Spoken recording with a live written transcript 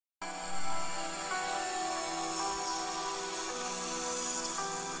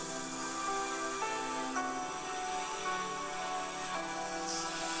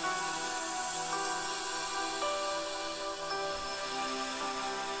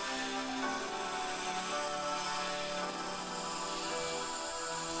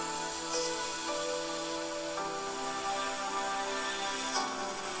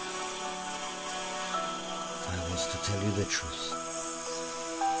you the truth,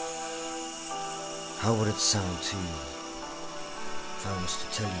 how would it sound to you if I was to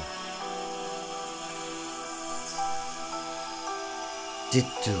tell you? Did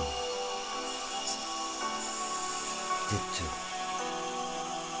do.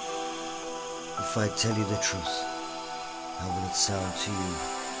 If I tell you the truth, how will it sound to you?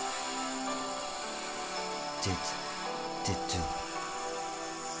 Did do.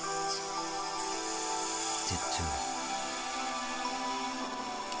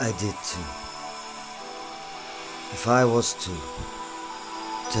 I did too. If I was to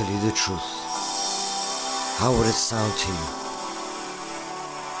tell you the truth, how would it sound to you?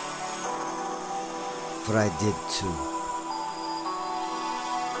 For I did too.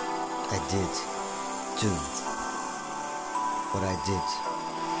 I did do what I did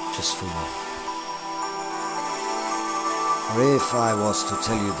just for you. For if I was to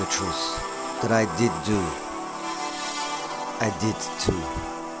tell you the truth that I did do, I did too.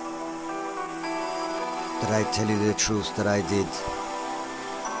 That I tell you the truth that I did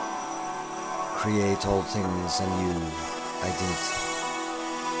create all things, and you, I did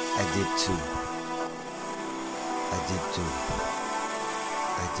too. I did too.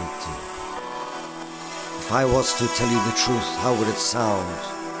 If I was to tell you the truth, how would it sound,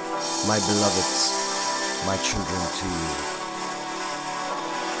 my beloveds, my children, to you?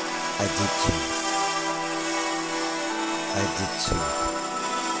 I did too. I did too.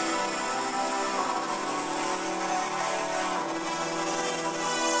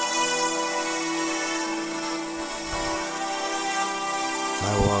 If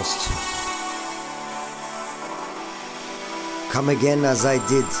I was to come again as I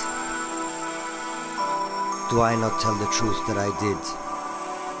did, do I not tell the truth that I did?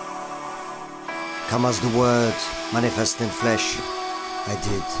 Come as the Word manifest in flesh, I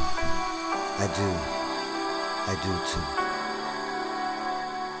did, I do too.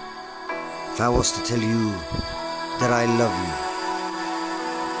 If I was to tell you that I love you,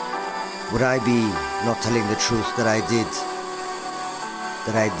 would I be not telling the truth that I did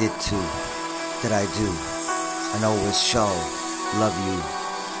too, that I do, and always shall love you?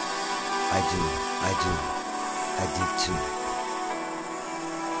 I did too.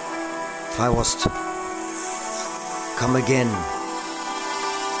 If I was to come again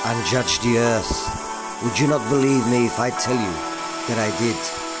and judge the earth, would you not believe me if I tell you that I did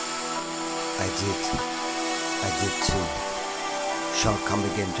too, shall come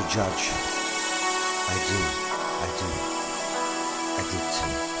again to judge? I did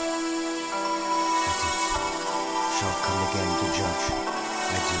too. Shall come again to judge.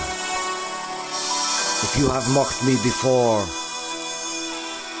 I do. If you have mocked me before,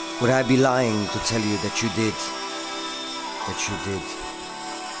 would I be lying to tell you that you did?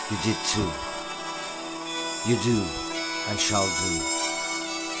 You did too. You do and shall do.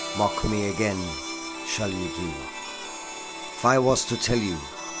 Mock me again, shall you do? If I was to tell you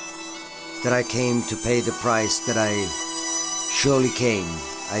that I came to pay the price that I surely came,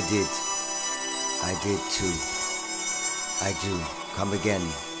 I did too. I do. Come again,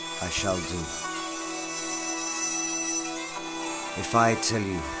 I shall do. If I tell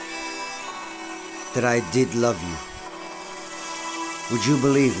you that I did love you, would you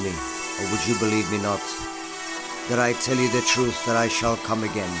believe me, or would you believe me not? That I tell you the truth that I shall come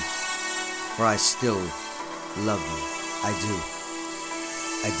again, for I still love you. I do.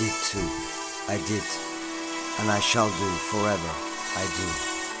 I did too. I did, and I shall do forever. I do.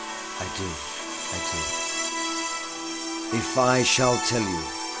 If I shall tell you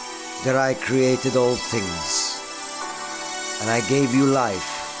that I created all things, and I gave you life,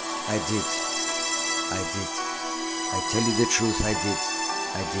 I did. I tell you the truth, I did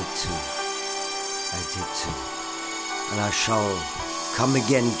too. And I shall come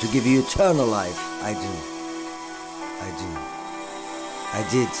again to give you eternal life. I do. I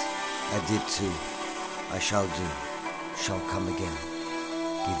did too. I shall do, shall come again.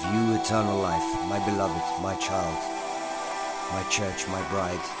 Give you eternal life, my beloved, my child, my church, my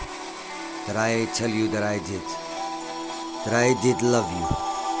bride. That I tell you that I did love you.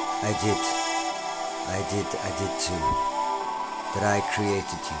 I did too. That I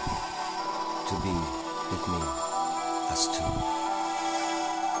created you to be with me as two.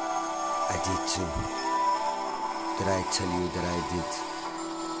 I did too. That I tell you that I did,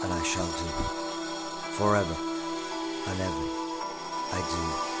 and I shall do forever and ever. I do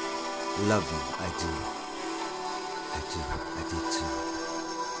love you. I did too.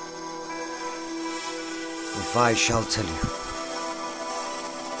 If I shall tell you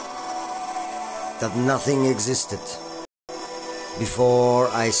that nothing existed before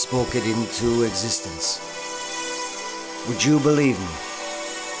I spoke it into existence, Would you believe me,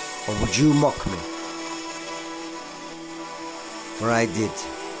 or would you mock me? For I did.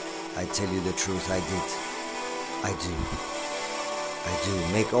 I tell you the truth, I did. I do. I do.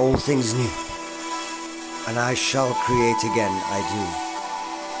 Make all things new. And I shall create again, I do.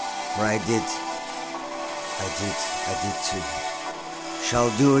 For I did. I did. I did too. Shall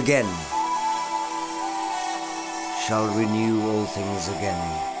do again. Shall renew all things again.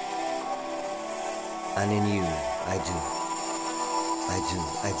 And in you, I do. I do.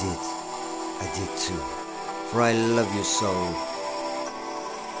 I did. I did too. For I love you so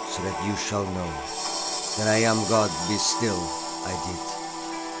that you shall know that I am God. Be still. I did.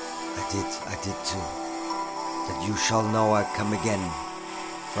 I did. I did too. That you shall know I come again.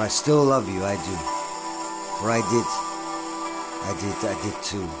 For I still love you. I do. For I did. I did. I did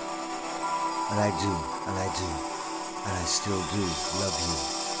too. And I do. And I do. And I still do love you.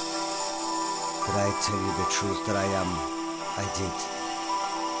 That I tell you the truth that I am. I did.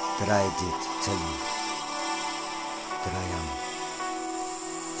 That I did tell you that I am.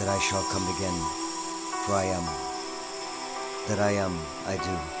 That I shall come again, for I am. That I am, I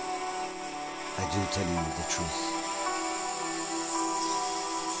do. I do tell you the truth.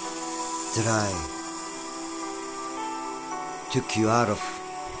 That I took you out of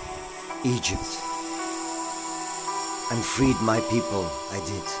Egypt and freed my people. I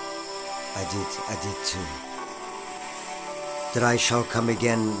did. I did. I did too. That I shall come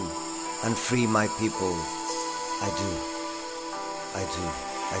again and free my people. I do. I do.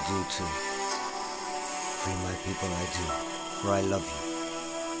 I do too. Free my people, I do, for I love you.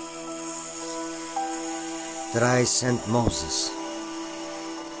 That I sent Moses.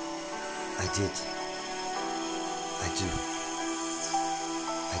 I did. I do.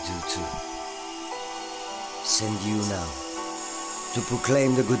 I do too. Send you now to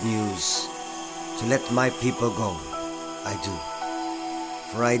proclaim the good news, to let my people go. I do.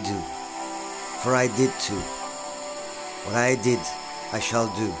 For I do. For I did too. What I did, I shall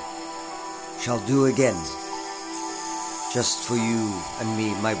do again, just for you and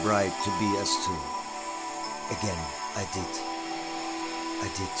me, my bride, to be us two. Again, I did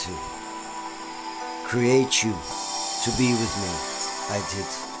too. Create you to be with me, I did.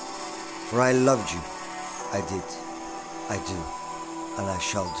 For I loved you, I did, I do, and I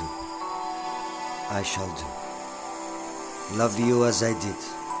shall do. I shall do. Love you as I did,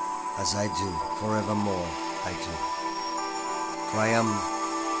 as I do, forevermore, I do. For I am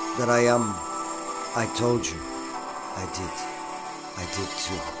that I am, I told you, I did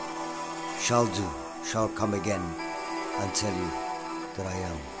too. Shall do, shall come again, and tell you that I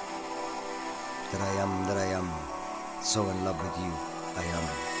am, that I am, that I am, so in love with you, I am,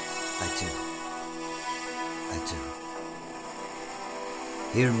 I do, I do.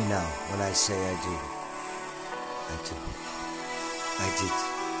 Hear me now when I say I do, I do, I did,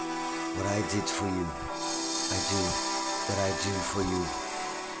 what I did for you, I do, that I do for you,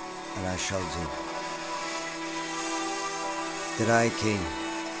 and I shall do. That I came,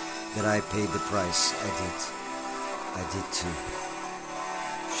 that I paid the price, I did too.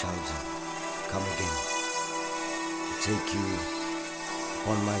 Shall do, come again, to take you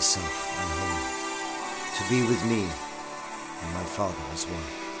upon myself and home, to be with me and my Father as one,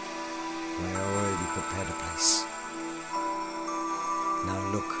 for I already prepared a place. Now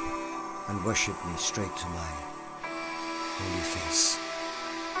look and worship me straight to my holy face.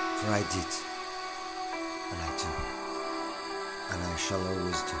 For I did, and I do, and I shall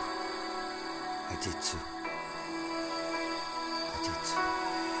always do. I did too. I did.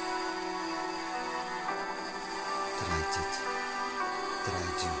 That I did, that I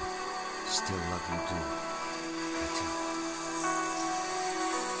do, still love you, do. I do.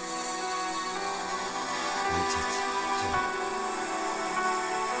 I did, do.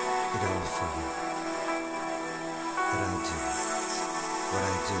 It all for you. That I do. What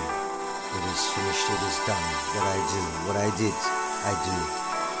I do, it is finished, it is done. That I do, what I did, I do,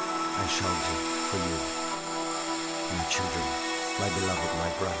 I shall do for you, my children, my beloved,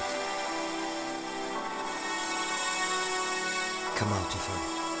 my bride. Come out of her,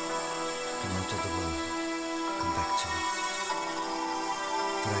 come out of the world, come back to me.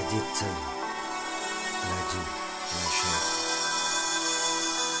 For I did tell you, and I do, and I shall.